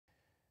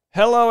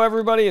Hello,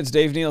 everybody. It's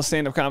Dave Neal,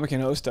 stand-up comic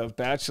and host of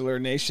Bachelor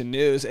Nation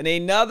News, and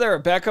another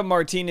Bekah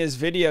Martinez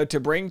video to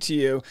bring to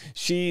you.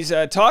 She's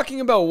talking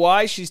about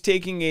why she's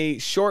taking a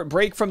short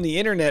break from the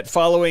internet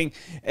following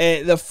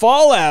the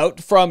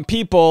fallout from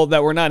people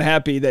that were not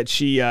happy that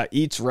she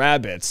eats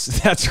rabbits.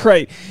 That's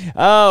right.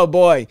 Oh,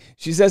 boy.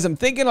 She says, I'm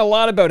thinking a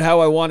lot about how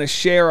I want to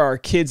share our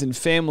kids and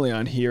family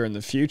on here in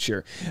the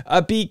future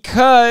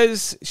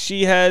because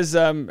she has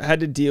had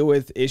to deal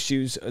with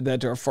issues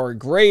that are far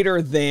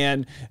greater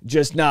than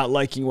just not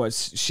liking what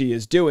she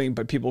is doing,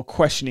 but people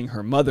questioning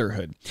her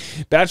motherhood.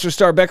 Bachelor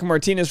star Bekah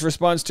Martinez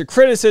responds to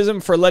criticism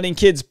for letting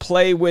kids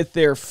play with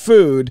their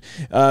food.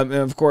 And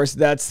of course,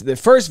 that's the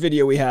first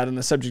video we had on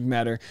the subject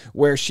matter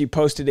where she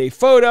posted a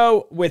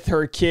photo with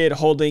her kid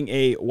holding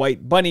a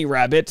white bunny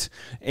rabbit.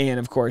 And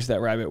of course, that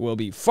rabbit will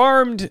be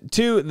farmed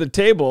to the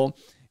table.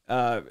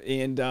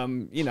 You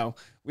know,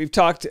 we've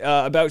talked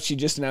about she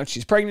just announced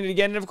she's pregnant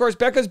again. And of course,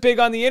 Bekah's big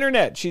on the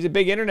internet. She's a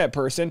big internet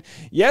person.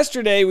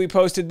 Yesterday, we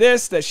posted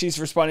this, that she's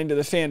responding to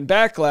the fan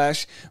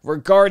backlash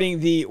regarding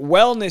the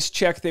wellness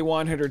check they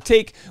want her to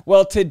take.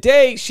 Well,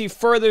 today, she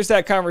furthers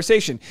that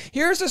conversation.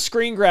 Here's a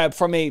screen grab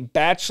from a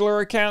Bachelor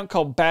account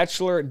called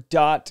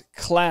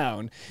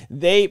Bachelor.clown.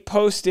 They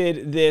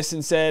posted this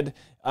and said,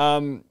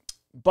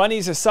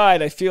 bunnies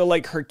aside, I feel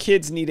like her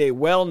kids need a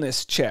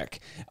wellness check.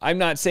 I'm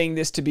not saying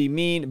this to be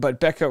mean, but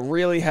Bekah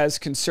really has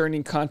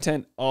concerning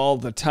content all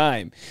the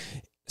time.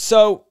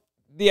 So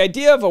the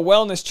idea of a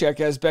wellness check,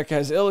 as Bekah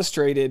has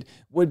illustrated,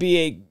 would be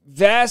a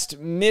vast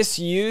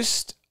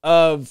misuse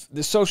of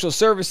the social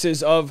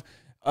services of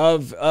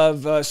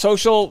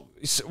social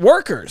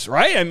workers,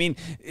 right? I mean,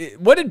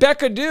 what did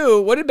Bekah do?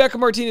 What did Bekah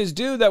Martinez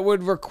do that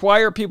would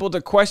require people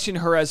to question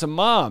her as a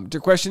mom, to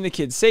question the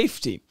kid's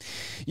safety?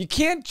 You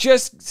can't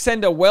just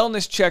send a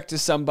wellness check to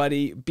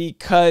somebody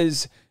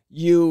because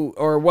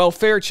or a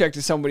welfare check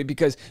to somebody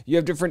because you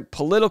have different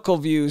political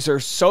views or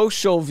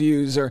social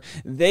views, or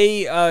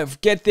they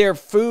get their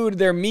food,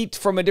 their meat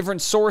from a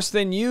different source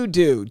than you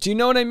do. Do you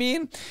know what I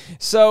mean?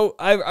 So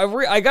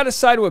I got to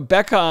side with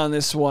Bekah on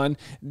this one,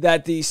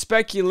 that the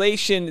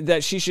speculation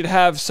that she should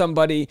have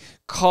somebody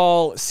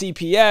call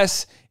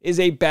CPS is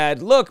a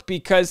bad look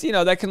because, you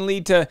know, that can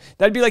lead to,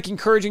 that'd be like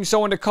encouraging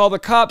someone to call the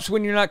cops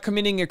when you're not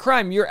committing a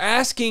crime. You're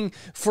asking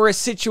for a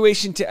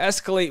situation to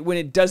escalate when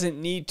it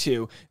doesn't need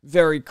to,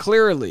 very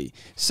clearly.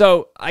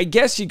 So I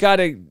guess you got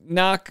to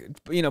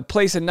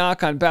place a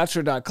knock on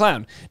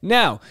Bachelor.clown.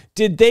 Now,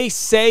 did they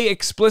say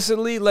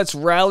explicitly, let's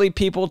rally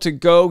people to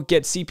go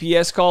get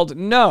CPS called?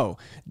 No,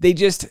 they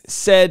just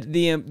said,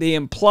 they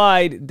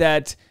implied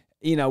that,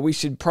 you know, we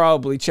should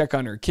probably check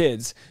on her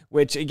kids,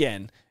 which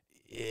again,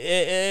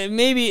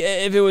 maybe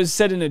if it was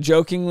said in a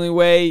jokingly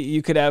way,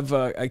 you could have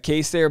a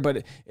case there,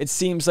 but it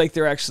seems like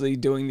they're actually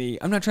doing the,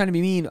 I'm not trying to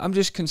be mean, I'm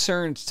just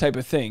concerned type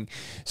of thing.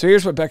 So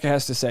here's what Bekah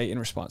has to say in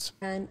response.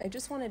 And I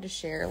just wanted to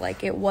share,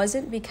 like, it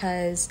wasn't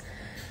because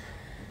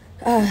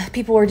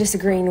people were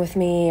disagreeing with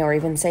me or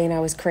even saying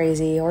I was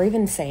crazy or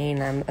even saying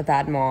I'm a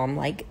bad mom.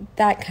 Like,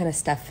 that kind of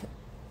stuff,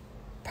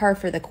 par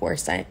for the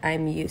course,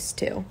 I'm used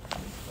to.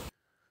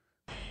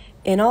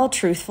 In all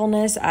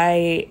truthfulness,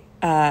 I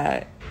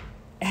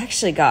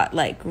actually got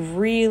like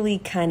really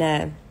kind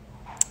of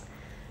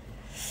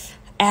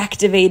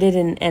activated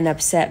and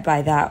upset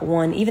by that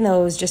one, even though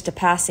it was just a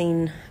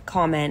passing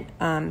comment,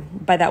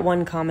 by that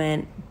one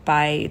comment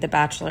by the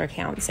Bachelor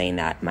account saying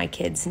that my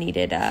kids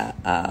needed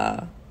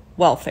a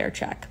welfare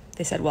check.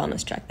 They said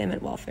wellness check, they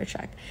meant welfare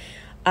check.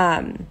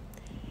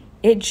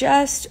 It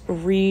just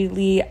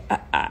really,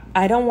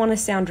 I don't want to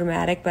sound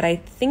dramatic, but I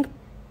think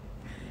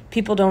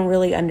people don't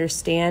really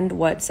understand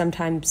what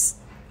sometimes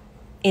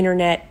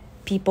internet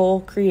people,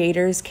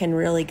 creators, can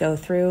really go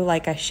through.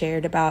 Like I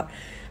shared about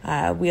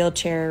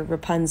wheelchair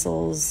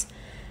Rapunzel's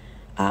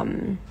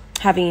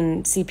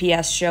having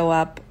CPS show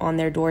up on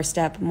their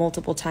doorstep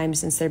multiple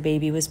times since their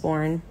baby was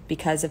born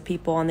because of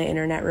people on the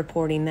internet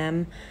reporting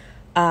them.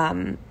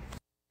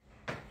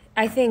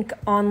 I think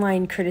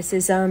online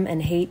criticism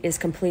and hate is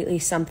completely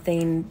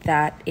something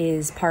that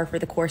is par for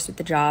the course with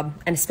the job,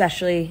 and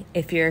especially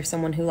if you're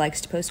someone who likes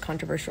to post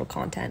controversial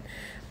content.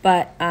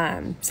 But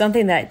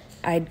something that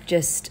I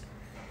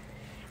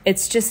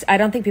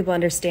don't think people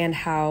understand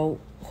how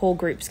whole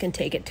groups can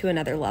take it to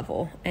another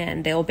level,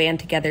 and they'll band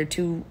together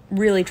to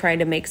really try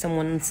to make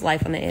someone's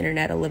life on the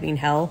internet a living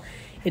hell.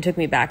 It took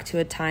me back to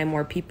a time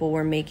where people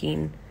were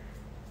making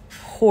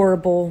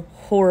horrible,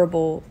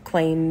 horrible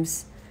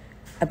claims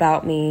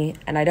about me,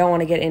 and I don't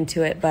want to get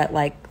into it, but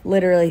like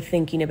literally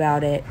thinking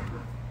about it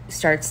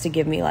starts to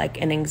give me like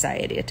an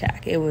anxiety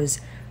attack. It was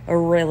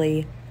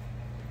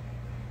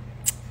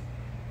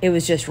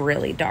just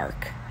really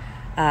dark.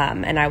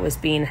 And I was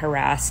being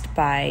harassed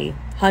by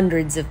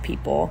hundreds of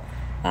people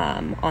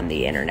on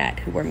the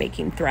internet who were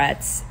making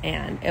threats,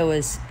 and it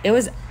was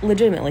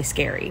legitimately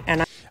scary.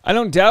 And I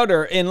don't doubt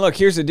her. And look,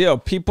 here's the deal.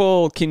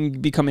 People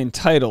can become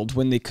entitled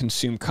when they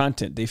consume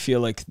content. They feel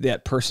like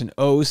that person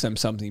owes them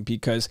something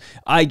because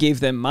I gave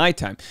them my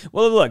time.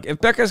 Well, look, if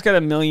Bekah's got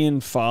 1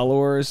 million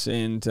followers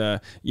and,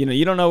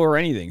 you don't know her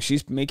anything,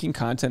 she's making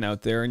content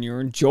out there and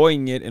you're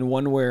enjoying it in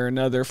one way or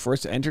another for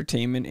its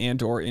entertainment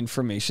and or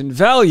information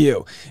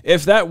value.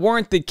 If that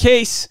weren't the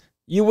case,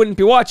 you wouldn't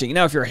be watching.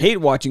 Now, if you're hate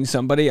watching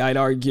somebody, I'd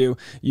argue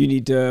you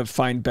need to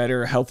find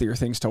better, healthier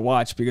things to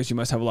watch because you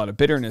must have a lot of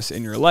bitterness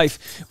in your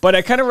life. But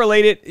I kind of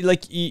relate it,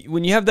 like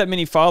when you have that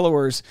many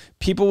followers,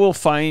 people will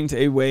find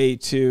a way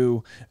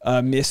to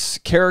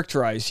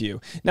mischaracterize you.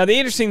 Now, the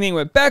interesting thing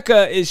with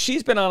Bekah is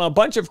she's been on a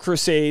bunch of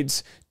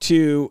crusades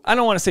to, I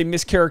don't want to say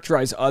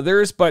mischaracterize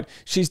others, but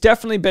she's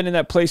definitely been in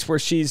that place where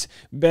she's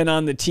been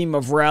on the team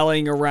of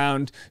rallying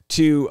around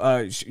to,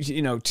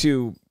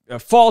 to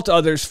fault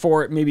others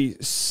for maybe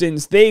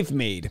sins they've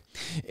made.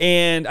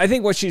 And I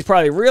think what she's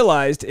probably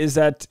realized is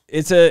that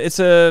it's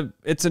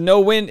a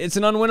no-win, it's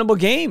an unwinnable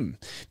game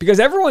because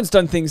everyone's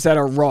done things that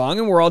are wrong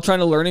and we're all trying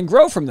to learn and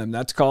grow from them.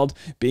 That's called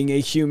being a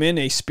human,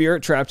 a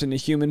spirit trapped in a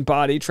human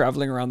body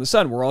traveling around the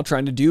sun. We're all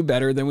trying to do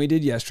better than we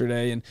did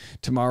yesterday and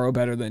tomorrow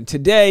better than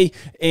today.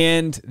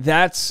 And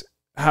that's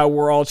how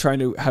we're all trying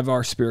to have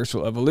our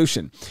spiritual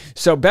evolution.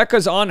 So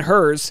Bekah's on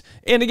hers.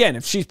 And again,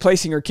 if she's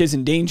placing her kids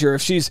in danger,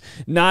 if she's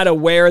not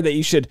aware that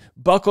you should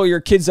buckle your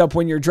kids up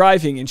when you're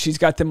driving and she's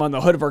got them on the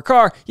hood of her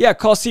car, yeah,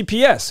 call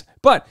CPS.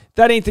 But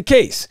that ain't the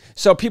case.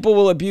 So people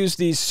will abuse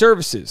these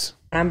services.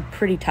 I'm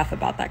pretty tough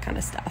about that kind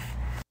of stuff.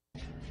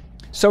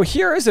 So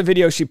here is a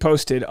video she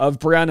posted of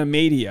Brianna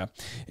Media.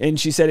 And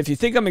she said, if you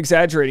think I'm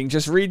exaggerating,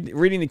 just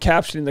reading the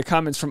caption in the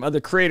comments from other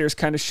creators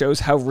kind of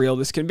shows how real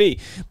this can be.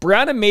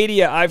 Brianna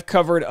Media I've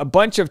covered a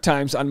bunch of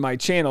times on my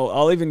channel.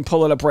 I'll even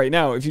pull it up right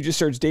now. If you just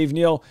search Dave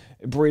Neal,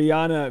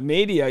 Brianna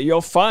Media,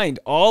 you'll find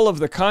all of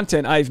the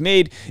content I've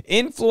made.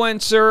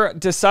 Influencer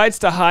decides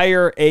to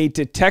hire a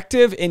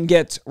detective and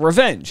gets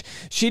revenge.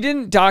 She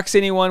didn't dox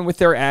anyone with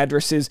their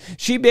addresses.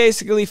 She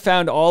basically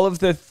found all of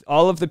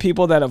the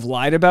people that have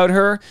lied about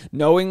her,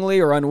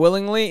 knowingly or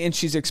unwillingly, and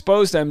she's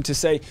exposed them to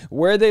say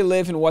where they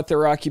live and what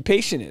their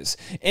occupation is.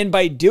 And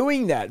by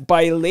doing that,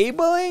 by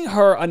labeling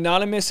her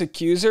anonymous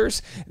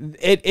accusers,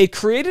 it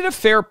created a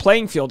fair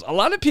playing field. A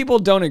lot of people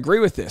don't agree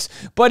with this,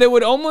 but it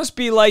would almost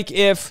be like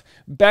if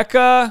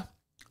Bekah,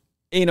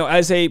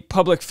 as a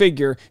public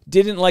figure,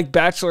 didn't like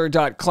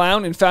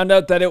Bachelor.clown and found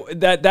out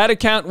that that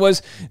account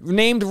was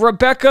named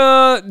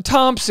Rebecca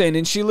Thompson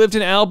and she lived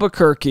in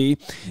Albuquerque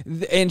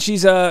and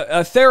she's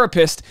a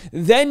therapist,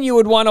 then you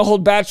would want to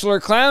hold Bachelor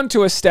Clown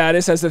to a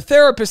status as a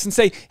therapist and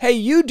say, hey,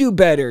 you do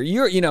better.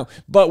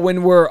 But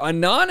when we're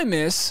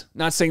anonymous,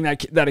 not saying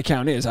that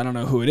account is, I don't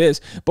know who it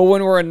is, but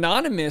when we're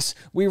anonymous,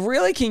 we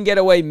really can get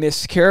away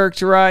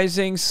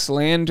mischaracterizing,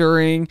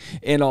 slandering,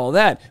 and all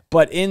that.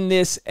 But in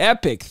this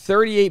epic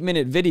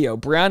 38-minute video,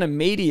 Brianna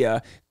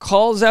Media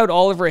calls out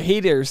all of her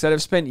haters that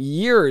have spent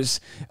years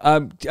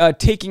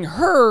taking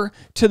her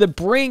to the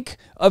brink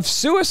of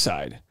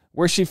suicide,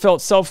 where she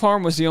felt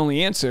self-harm was the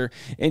only answer,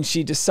 and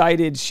she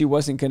decided she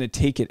wasn't going to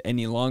take it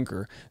any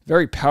longer.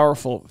 Very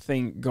powerful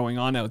thing going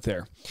on out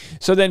there.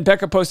 So then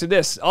Bekah posted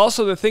this.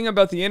 Also, the thing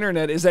about the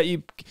internet is that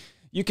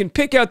you can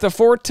pick out the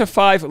 4 to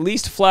 5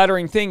 least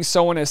flattering things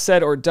someone has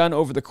said or done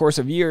over the course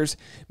of years,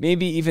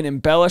 maybe even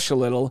embellish a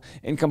little,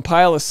 and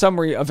compile a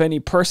summary of any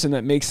person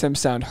that makes them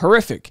sound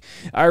horrific.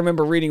 I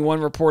remember reading one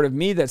report of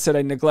me that said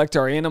I neglect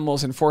our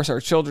animals and force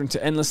our children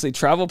to endlessly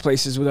travel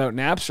places without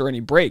naps or any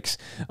breaks,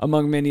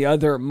 among many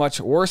other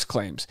much worse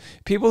claims.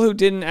 People who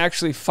didn't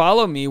actually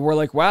follow me were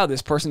like, wow,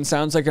 this person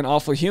sounds like an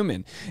awful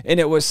human. And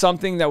it was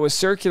something that was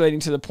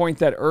circulating to the point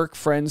that irk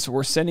friends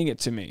were sending it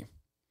to me.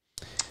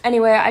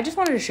 Anyway, I just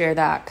wanted to share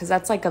that because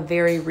that's like a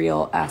very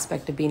real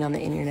aspect of being on the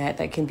internet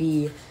that can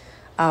be,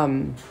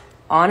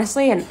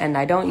 honestly, and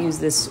I don't use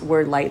this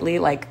word lightly,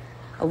 like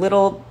a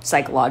little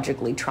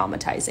psychologically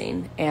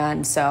traumatizing.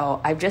 And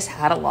so I've just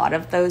had a lot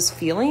of those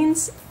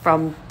feelings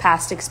from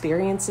past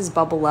experiences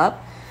bubble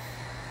up,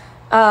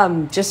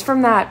 just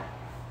from that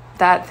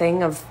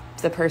thing of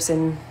the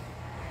person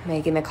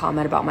making the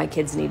comment about my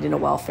kids needing a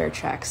welfare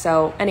check.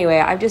 So anyway,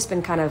 I've just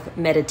been kind of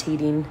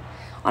meditating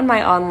on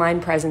my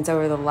online presence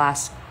over the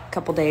last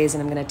couple days,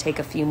 and I'm going to take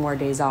a few more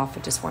days off. I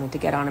just wanted to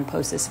get on and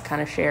post this and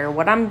kind of share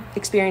what I'm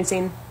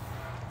experiencing.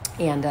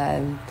 And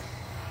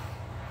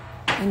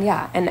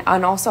yeah,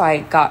 and also I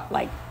got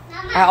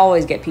I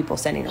always get people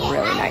sending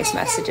really nice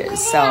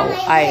messages, so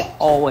I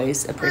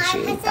always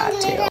appreciate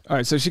that too. All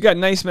right, so she got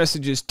nice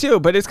messages too,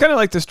 but it's kind of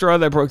like the straw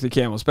that broke the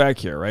camel's back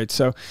here, right?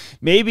 So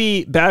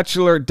maybe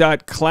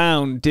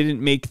Bachelor.clown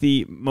didn't make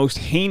the most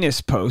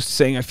heinous post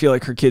saying I feel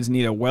like her kids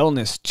need a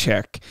wellness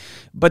check,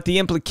 but the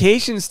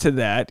implications to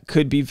that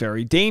could be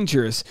very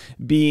dangerous,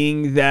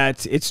 being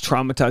that it's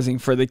traumatizing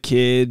for the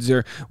kids.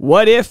 Or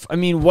what if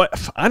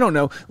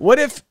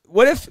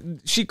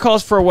she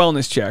calls for a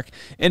wellness check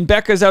and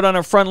Bekah's out on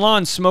her front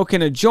lawn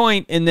smoking a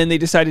joint and then they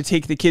decide to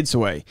take the kids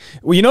away?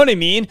 Well, you know what I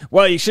mean?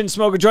 Well, you shouldn't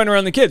smoke a joint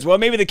around the kids. Well,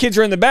 maybe the kids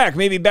are in the back.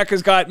 Maybe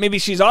maybe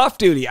she's off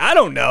duty. I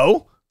don't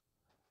know.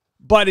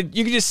 But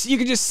you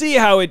can just see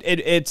how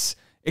it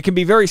can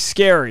be very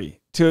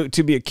scary to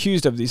be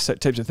accused of these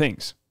types of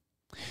things.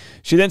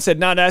 She then said,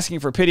 not asking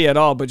for pity at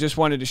all, but just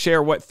wanted to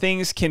share what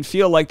things can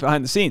feel like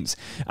behind the scenes.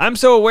 I'm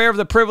so aware of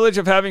the privilege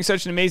of having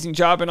such an amazing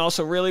job and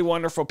also really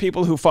wonderful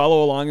people who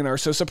follow along and are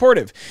so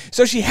supportive.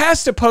 So she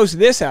has to post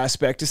this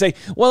aspect to say,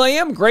 well, I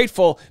am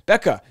grateful.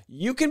 Bekah,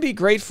 you can be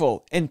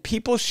grateful, and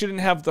people shouldn't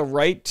have the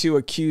right to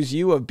accuse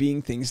you of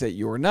being things that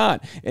you are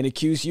not and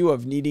accuse you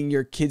of needing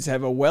your kids to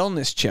have a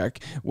wellness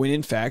check when,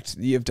 in fact,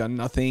 you have done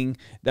nothing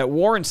that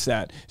warrants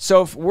that.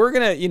 So if we're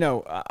going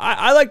to,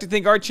 I like to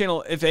think our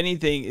channel, if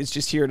anything, is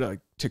just here to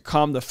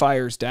calm the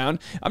fires down.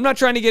 I'm not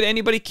trying to get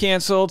anybody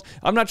canceled.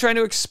 I'm not trying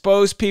to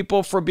expose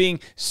people for being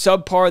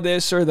subpar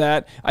this or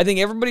that. I think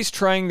everybody's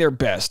trying their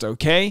best,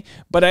 okay?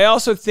 But I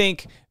also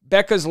think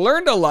Bekah's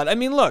learned a lot. I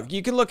mean, look,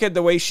 you can look at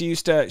the way she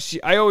used to,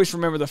 I always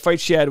remember the fight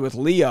she had with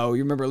Leo.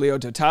 You remember Leo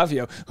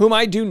Dottavio, whom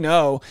I do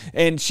know,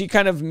 and she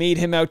kind of made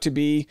him out to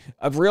be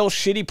a real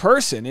shitty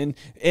person.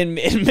 And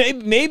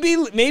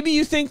maybe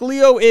you think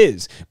Leo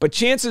is, but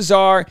chances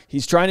are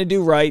he's trying to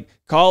do right.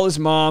 Call his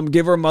mom,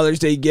 give her a Mother's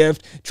Day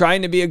gift,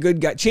 trying to be a good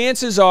guy.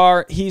 Chances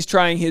are he's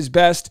trying his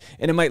best,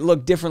 and it might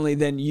look differently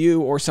than you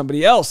or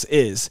somebody else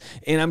is.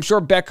 And I'm sure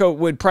Bekah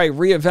would probably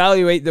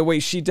reevaluate the way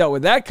she dealt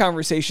with that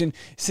conversation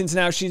since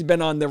now she's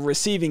been on the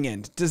receiving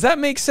end. Does that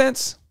make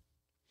sense?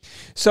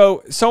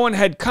 So someone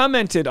had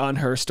commented on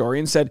her story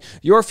and said,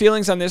 your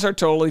feelings on this are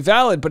totally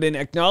valid, but in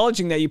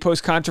acknowledging that you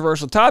post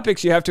controversial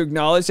topics, you have to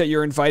acknowledge that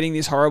you're inviting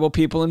these horrible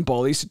people and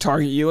bullies to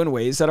target you in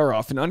ways that are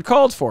often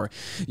uncalled for.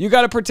 You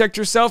got to protect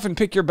yourself and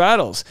pick your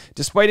battles.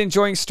 Despite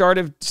enjoying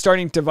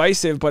starting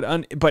divisive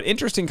but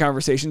interesting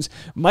conversations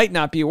might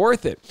not be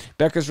worth it.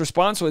 Bekah's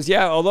response was,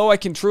 yeah, although I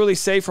can truly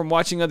say from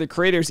watching other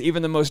creators,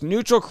 even the most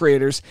neutral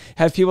creators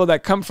have people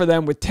that come for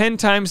them with 10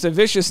 times the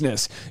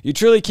viciousness. You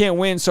truly can't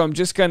win, so I'm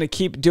just going to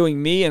keep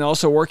doing me and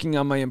also working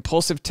on my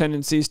impulsive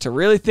tendencies to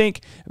really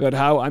think about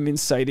how I'm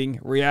inciting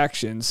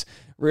reactions.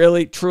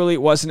 Really, truly,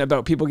 it wasn't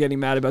about people getting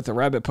mad about the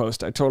rabbit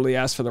post. I totally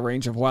asked for the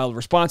range of wild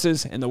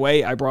responses and the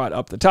way I brought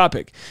up the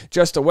topic.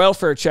 Just a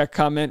welfare check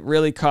comment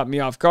really caught me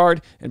off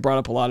guard and brought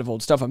up a lot of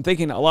old stuff. I'm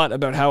thinking a lot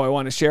about how I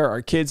want to share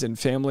our kids and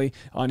family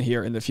on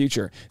here in the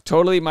future.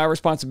 Totally my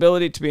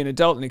responsibility to be an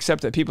adult and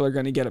accept that people are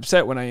going to get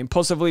upset when I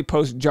impulsively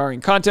post jarring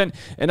content,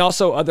 and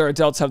also other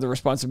adults have the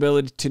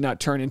responsibility to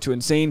not turn into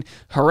insane,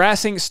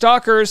 harassing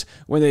stalkers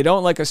when they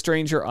don't like a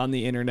stranger on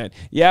the internet.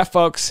 Yeah,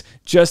 folks,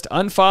 just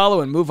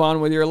unfollow and move on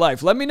with your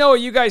life. Let me know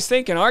what you guys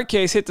think. In our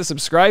case, hit the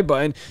subscribe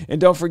button, and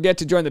don't forget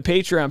to join the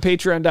Patreon,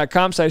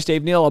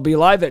 patreon.com/Dave Neal. I'll be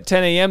live at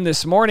 10 a.m.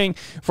 this morning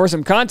for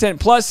some content.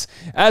 Plus,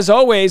 as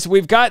always,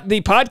 we've got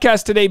the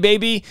podcast today,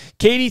 baby.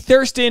 Katie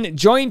Thurston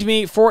joined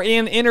me for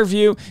an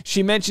interview.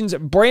 She mentions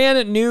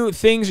brand new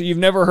things you've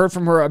never heard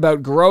from her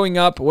about growing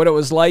up, what it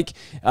was like,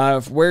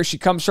 where she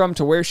comes from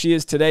to where she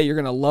is today. You're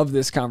going to love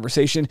this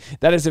conversation.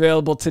 That is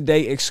available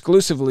today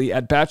exclusively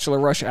at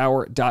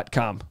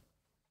bachelorrushhour.com.